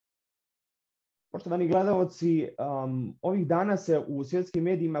Poštovani gledalci, ovih dana se u svjetskim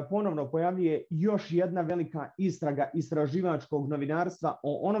medijima ponovno pojavljuje još jedna velika istraga istraživačkog novinarstva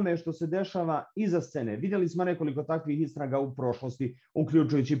o onome što se dešava iza scene. Vidjeli smo nekoliko takvih istraga u prošlosti,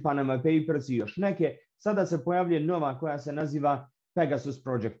 uključujući Panama Papers i još neke. Sada se pojavljuje nova koja se naziva Pegasus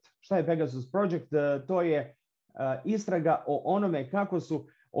Project. Šta je Pegasus Project? To je istraga o onome kako su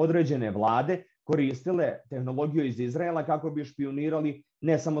određene vlade koristile tehnologiju iz Izraela kako bi špijunirali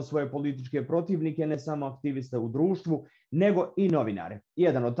ne samo svoje političke protivnike, ne samo aktiviste u društvu, nego i novinare.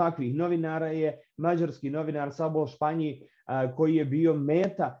 Jedan od takvih novinara je mađarski novinar Vlada Panyi, koji je bio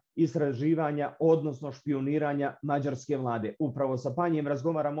meta istraživanja, odnosno špijuniranja mađarske vlade. Upravo sa Panjem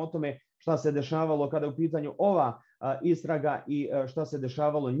razgovaramo o tome šta se dešavalo kada je u pitanju ova istraga i šta se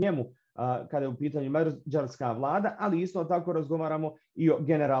dešavalo njemu kada je u pitanju mađarska vlada, ali isto tako razgovaramo i o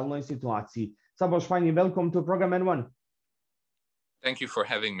generalnoj situaciji. Vlada Panyi, welcome to program N1. Thank you for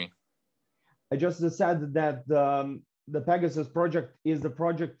having me. I just said that the Pegasus project is the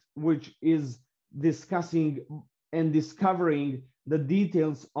project which is discussing and discovering the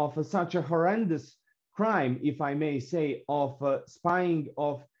details of such a horrendous crime, if I may say, of spying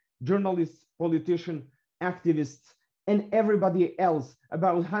of journalists, politicians, activists, and everybody else.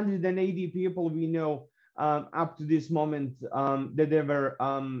 About 180 people we know up to this moment that they were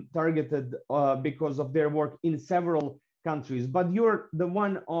targeted because of their work in several countries. But you're the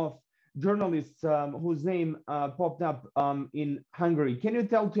one of journalists whose name popped up in Hungary. Can you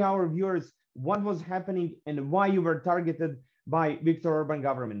tell to our viewers what was happening and why you were targeted by Viktor Orban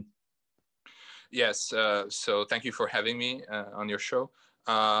government? Yes, so thank you for having me on your show.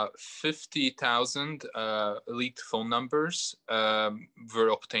 50,000 leaked phone numbers were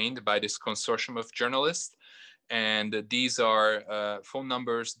obtained by this consortium of journalists. And these are phone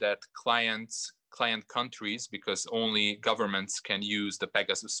numbers that client countries, because only governments can use the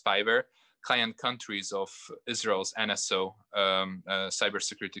Pegasus spyware, client countries of Israel's NSO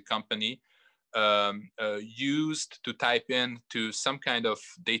cybersecurity company used to type in to some kind of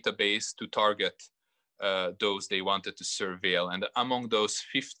database to target those they wanted to surveil. And among those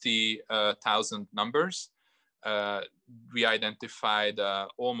 50,000 numbers, we identified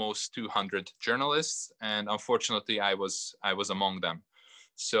almost 200 journalists, and unfortunately I was among them.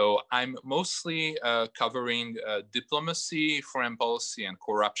 So I'm mostly covering diplomacy, foreign policy, and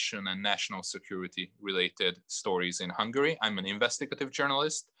corruption and national security related stories in Hungary. I'm an investigative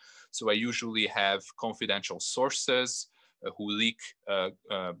journalist, so I usually have confidential sources who leak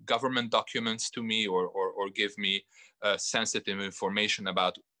government documents to me or give me sensitive information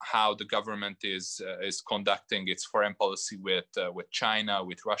about how the government is conducting its foreign policy with China,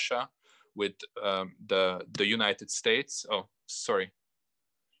 with Russia, with the United States. Oh, sorry.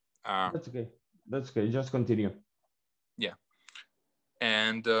 That's okay. That's okay. Just continue. Yeah.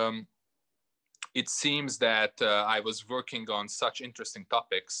 And it seems that I was working on such interesting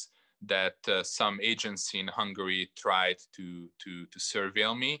topics that some agency in Hungary tried to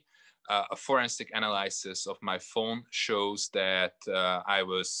surveil me. A forensic analysis of my phone shows that I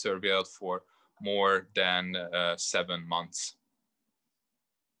was surveilled for more than 7 months.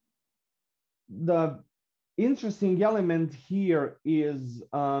 The interesting element here is,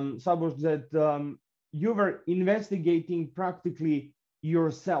 Szabos, that you were investigating practically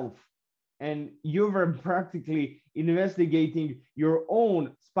yourself, and you were practically investigating your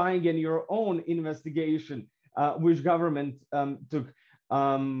own spying and your own investigation, which government took.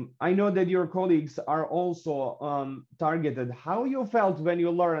 I know that your colleagues are also targeted. How you felt when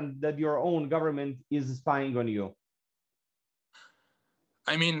you learned that your own government is spying on you?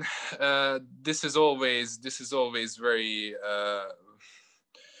 I mean, this is always very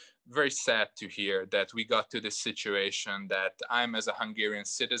very sad to hear that we got to this situation that I'm, as a Hungarian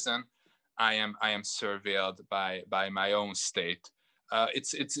citizen, I am surveilled by my own state.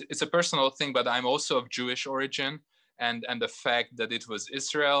 It's a personal thing, but I'm also of Jewish origin, and the fact that it was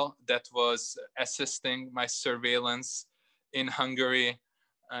Israel that was assisting my surveillance in Hungary,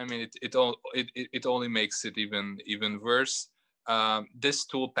 I mean, it only makes it even worse. This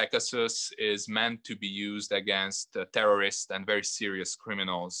tool, Pegasus, is meant to be used against terrorists and very serious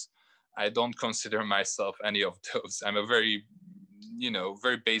criminals. I don't consider myself any of those. I'm a very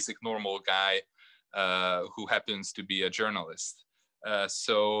basic, normal guy who happens to be a journalist.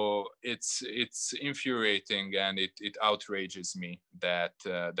 So it's infuriating, and it outrages me that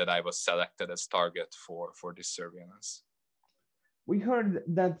I was selected as target for this surveillance. We heard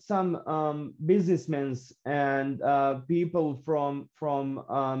that some businessmen and people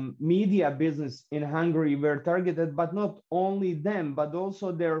from media business in Hungary were targeted, but not only them, but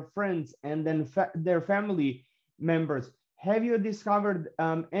also their friends and then their family members. Have you discovered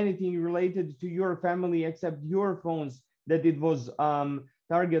anything related to your family except your phones that it was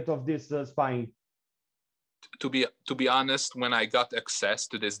target of this spying? To be honest, when I got access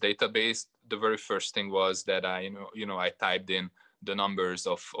to this database, the very first thing was that I typed in the numbers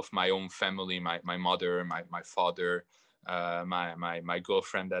of my own family, my mother, my father, my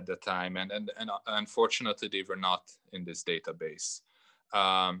girlfriend at the time, and unfortunately they were not in this database.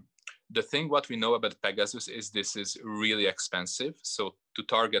 The thing what we know about Pegasus is this is really expensive. So to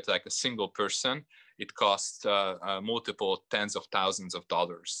target like a single person, it costs multiple tens of thousands of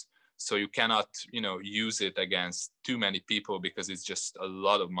dollars. So you cannot, use it against too many people because it's just a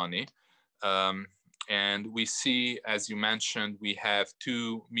lot of money. And we see, as you mentioned, we have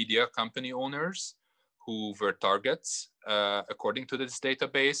 2 media company owners who were targets according to this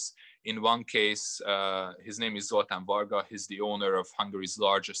database. In one case, his name is Zoltán Varga. He's the owner of Hungary's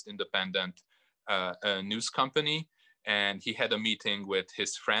largest independent news company. And he had a meeting with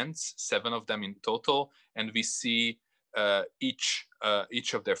his friends, 7 of them in total. And we see each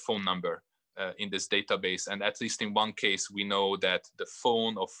of their phone number in this database. And at least in one case, we know that the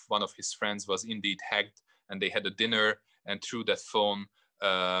phone of one of his friends was indeed hacked, and they had a dinner, and through that phone,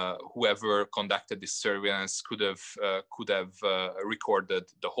 whoever conducted this surveillance could have recorded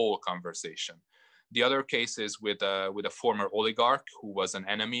the whole conversation. The other case is with a former oligarch who was an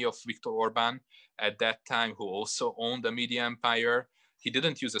enemy of Viktor Orbán at that time, who also owned a media empire. He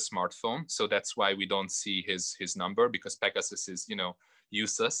didn't use a smartphone, so that's why we don't see his number, because Pegasus is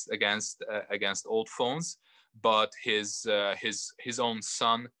useless against old phones. But his own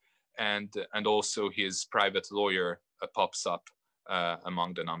son and also his private lawyer pops up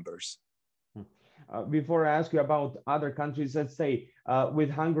among the numbers. Before I ask you about other countries, let's say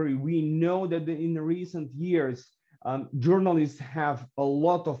with Hungary, we know that in recent years, journalists have a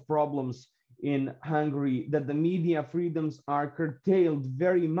lot of problems in Hungary, that the media freedoms are curtailed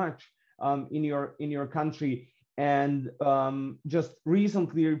very much in your country. And just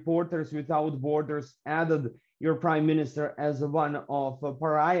recently, Reporters Without Borders added your prime minister as one of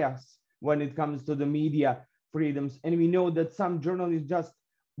pariahs when it comes to the media freedoms. And we know that some journalists just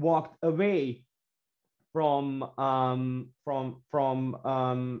walked away from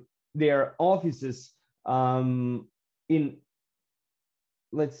their offices in,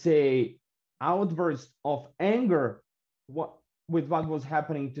 let's say, outburst of anger with what was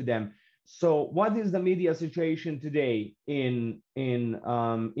happening to them. So what is the media situation today in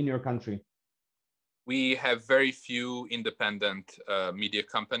your country? We have very few independent media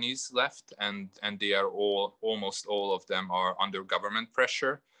companies left, and they are almost all of them are under government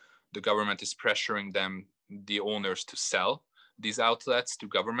pressure. The government is pressuring the owners to sell these outlets to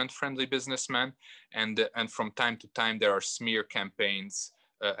government-friendly businessmen, and from time to time there are smear campaigns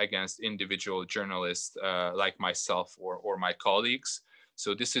against individual journalists like myself or my colleagues.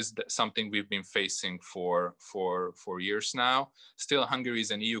 So this is something we've been facing for years now. Still, Hungary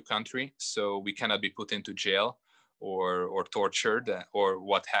is an EU country, so we cannot be put into jail or tortured, or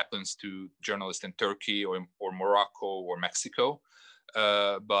what happens to journalists in Turkey or Morocco or Mexico.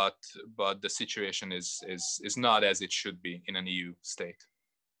 But the situation is not as it should be in an EU state.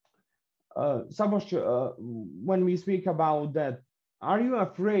 Szabos, when we speak about that, are you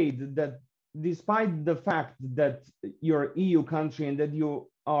afraid that despite the fact that you're EU country and that you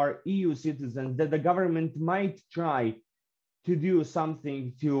are EU citizens, that the government might try to do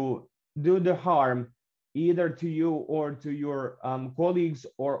something to do the harm either to you or to your colleagues,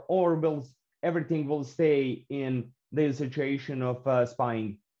 or everything will stay in the situation of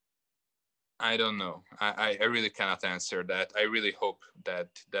spying? I don't know. I really cannot answer that. I really hope that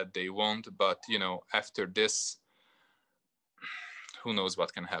they won't. But after this, who knows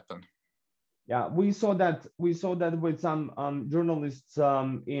what can happen? Yeah, we saw that with some journalists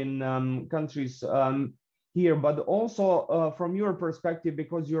in countries here, but also from your perspective,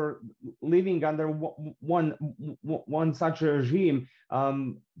 because you're living under one such regime.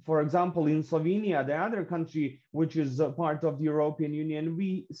 For example, in Slovenia, the other country which is a part of the European Union,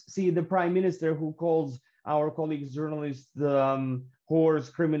 we see the prime minister who calls our colleagues journalists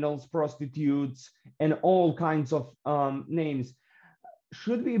whores, criminals, prostitutes, and all kinds of names.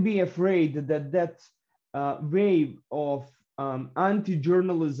 Should we be afraid that wave of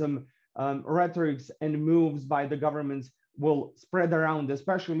anti-journalism rhetorics and moves by the governments will spread around,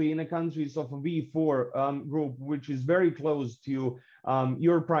 especially in the countries of a V4 group, which is very close to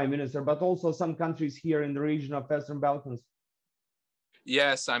your prime minister, but also some countries here in the region of Western Balkans?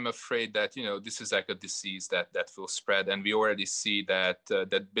 Yes, I'm afraid that this is like a disease that will spread, and we already see that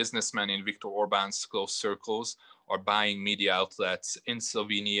businessmen in Viktor Orbán's close circles are buying media outlets in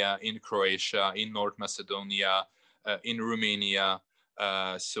Slovenia, in Croatia, in North Macedonia, in Romania.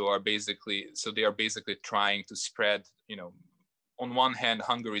 So they are basically trying to spread, on one hand,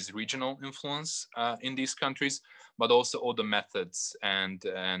 Hungary's regional influence in these countries, but also all the methods and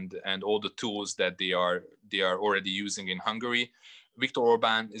all the tools that they are already using in Hungary. Viktor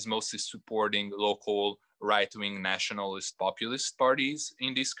Orbán is mostly supporting local right-wing nationalist populist parties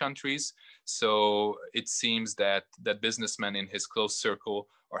in these countries. So it seems that businessmen in his close circle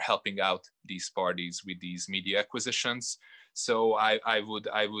are helping out these parties with these media acquisitions. So I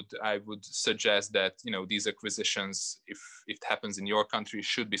would suggest that these acquisitions, if it happens in your country,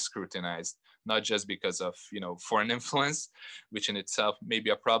 should be scrutinized, not just because of foreign influence, which in itself may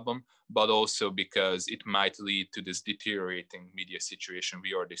be a problem, but also because it might lead to this deteriorating media situation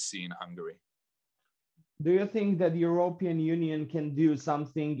we already see in Hungary. Do you think that the European Union can do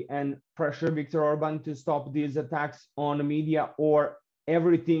something and pressure Viktor Orbán to stop these attacks on the media, or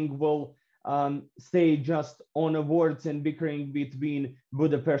everything will stay just on words and bickering between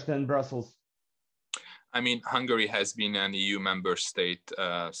Budapest and Brussels? I mean, Hungary has been an EU member state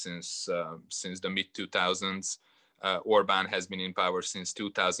since the mid-2000s. Orbán has been in power since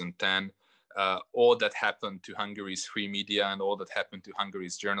 2010. All that happened to Hungary's free media and all that happened to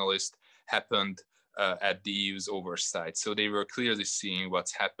Hungary's journalists happened at the EU's oversight. So they were clearly seeing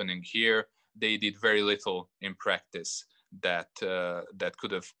what's happening here. They did very little in practice that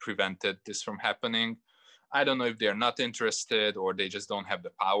could have prevented this from happening. I don't know if they're not interested or they just don't have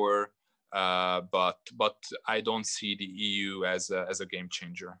the power, but I don't see the EU as a game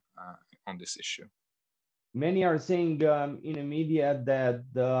changer on this issue. Many are saying in the media that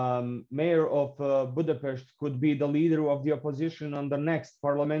the mayor of Budapest could be the leader of the opposition on the next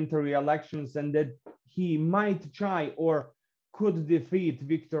parliamentary elections, and that he might try or could defeat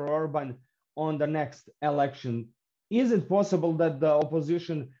Viktor Orbán on the next election. Is it possible that the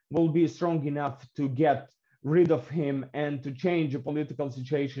opposition will be strong enough to get rid of him and to change the political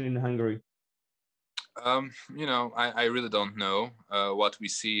situation in Hungary? I really don't know. What we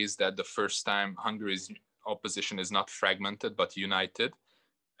see is that the first time Hungary's opposition is not fragmented but united,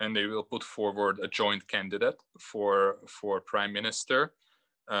 and they will put forward a joint candidate for prime minister.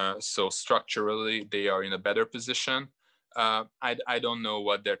 So structurally, they are in a better position. I don't know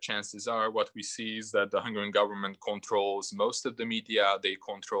what their chances are. What we see is that the Hungarian government controls most of the media. They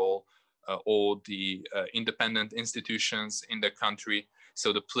control all the independent institutions in the country.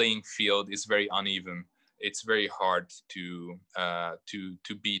 So the playing field is very uneven. It's very hard to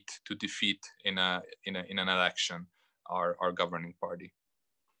defeat in an election our governing party.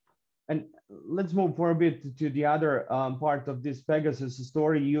 And let's move for a bit to the other part of this Pegasus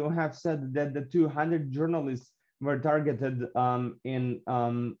story. You have said that the 200 journalists were targeted in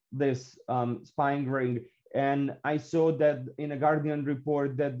this spying ring. And I saw that in a Guardian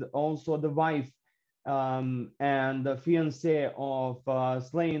report that also the wife and the fiancé of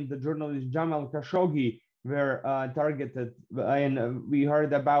slain the journalist Jamal Khashoggi were targeted. And we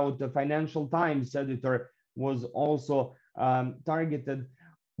heard about the Financial Times editor was also targeted.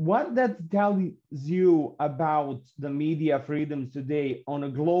 What that tells you about the media freedoms today on a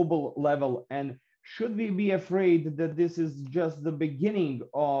global level, and should we be afraid that this is just the beginning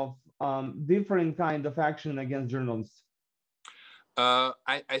of different kind of action against journalists?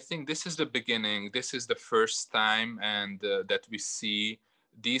 I think this is the beginning. This is the first time and that we see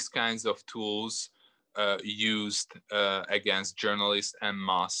these kinds of tools used against journalists en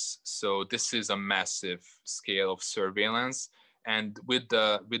masse. So this is a massive scale of surveillance. And with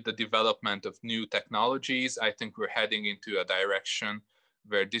the development of new technologies, I think we're heading into a direction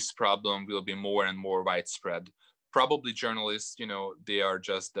where this problem will be more and more widespread. Probably journalists, they are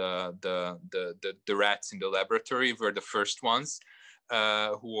just the rats in the laboratory. We're the first ones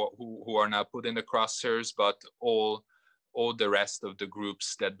who are now put in the crosshairs, but all the rest of the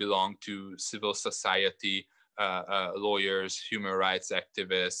groups that belong to civil society, lawyers, human rights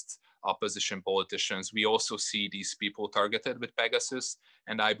activists, opposition politicians, we also see these people targeted with Pegasus.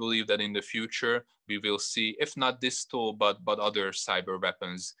 And I believe that in the future, we will see, if not this tool, but other cyber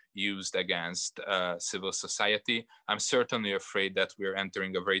weapons used against civil society. I'm certainly afraid that we're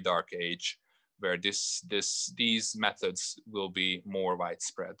entering a very dark age where these methods will be more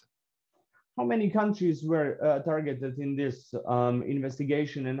widespread. How many countries were targeted in this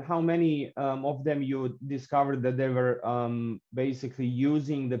investigation, and how many of them you discovered that they were basically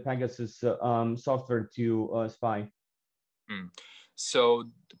using the Pegasus software to spy? So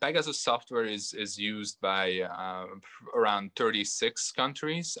the Pegasus software is used by around 36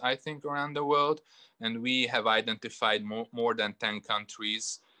 countries, I think, around the world. And we have identified more than 10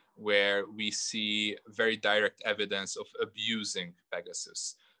 countries where we see very direct evidence of abusing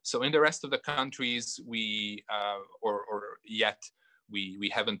Pegasus. So in the rest of the countries, we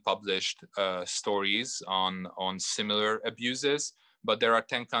haven't published stories on similar abuses, but there are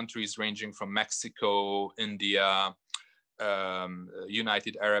 10 countries ranging from Mexico, India,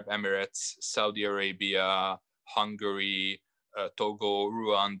 United Arab Emirates, Saudi Arabia, Hungary, Togo,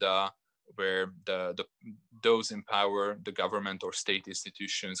 Rwanda, where those in power, the government or state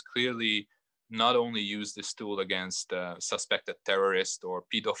institutions, clearly not only use this tool against suspected terrorists or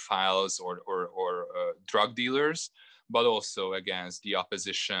pedophiles or drug dealers, but also against the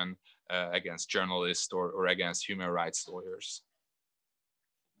opposition, against journalists or against human rights lawyers.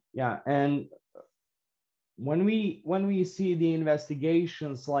 Yeah, and when we see the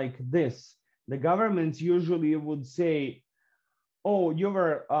investigations like this, the governments usually would say, "Oh, you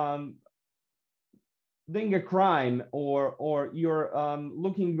were doing a crime, or you're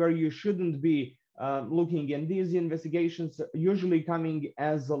looking where you shouldn't be looking." And these investigations usually coming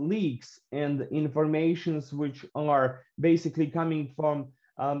as leaks and informations which are basically coming from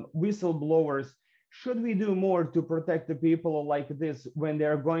whistleblowers. Should we do more to protect the people like this when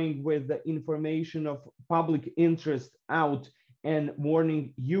they're going with the information of public interest out and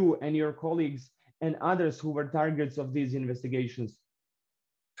warning you and your colleagues and others who were targets of these investigations?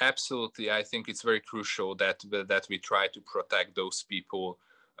 Absolutely. I think it's very crucial that we try to protect those people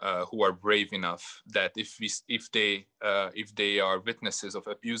who are brave enough, that if they are witnesses of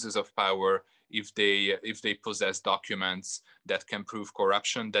abuses of power, if they possess documents that can prove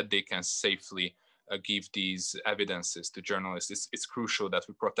corruption, that they can safely give these evidences to journalists. It's crucial that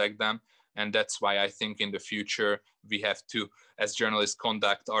we protect them. And that's why I think in the future, we have to, as journalists,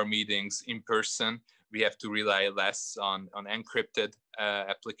 conduct our meetings in person. We have to rely less on encrypted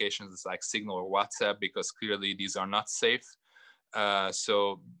applications like Signal or WhatsApp, because clearly these are not safe.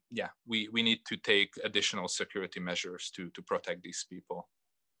 So yeah, we need to take additional security measures to protect these people.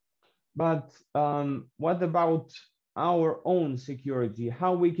 But what about our own security?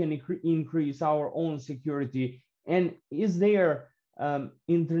 How we can increase our own security? And is there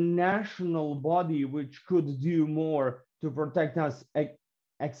international body which could do more to protect us,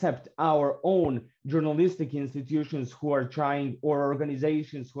 except our own journalistic institutions who are trying, or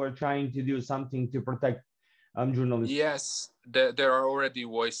organizations who are trying to do something to protect journalists? Yes, there are already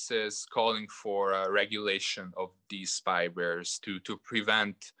voices calling for regulation of these spywares to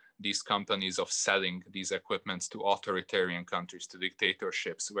prevent these companies of selling these equipments to authoritarian countries, to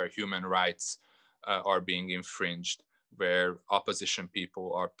dictatorships where human rights are being infringed, where opposition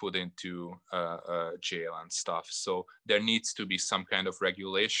people are put into jail and stuff. So there needs to be some kind of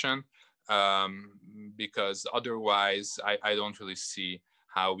regulation, because otherwise I don't really see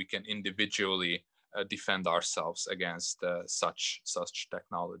how we can individually defend ourselves against such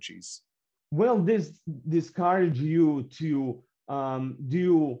technologies. Will this discourage you to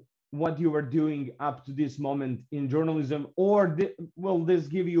do what you were doing up to this moment in journalism, or will this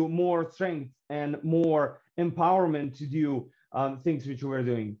give you more strength and more empowerment to do things which you were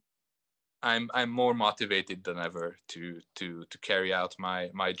doing? I'm more motivated than ever to carry out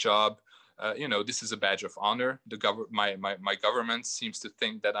my job. This is a badge of honor. My government seems to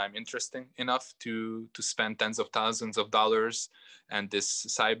think that I'm interesting enough to spend tens of thousands of dollars and this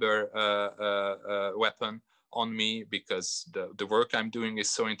cyber weapon on me, because the work I'm doing is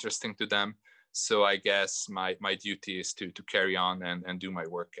so interesting to them. So I guess my duty is to carry on and do my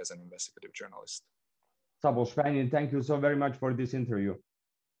work as an investigative journalist. Szabolcs Panyi, thank you so very much for this interview.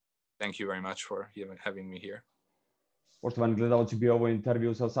 Thank you very much for having me here. Poštovani gledalci, bio ovo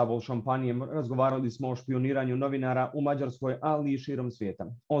intervju sa Szabolcsom Panjijem. Razgovarali smo o špijuniranju novinara u Mađarskoj, ali i širom svijeta.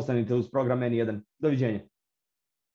 Ostanite uz program N1. Doviđenja.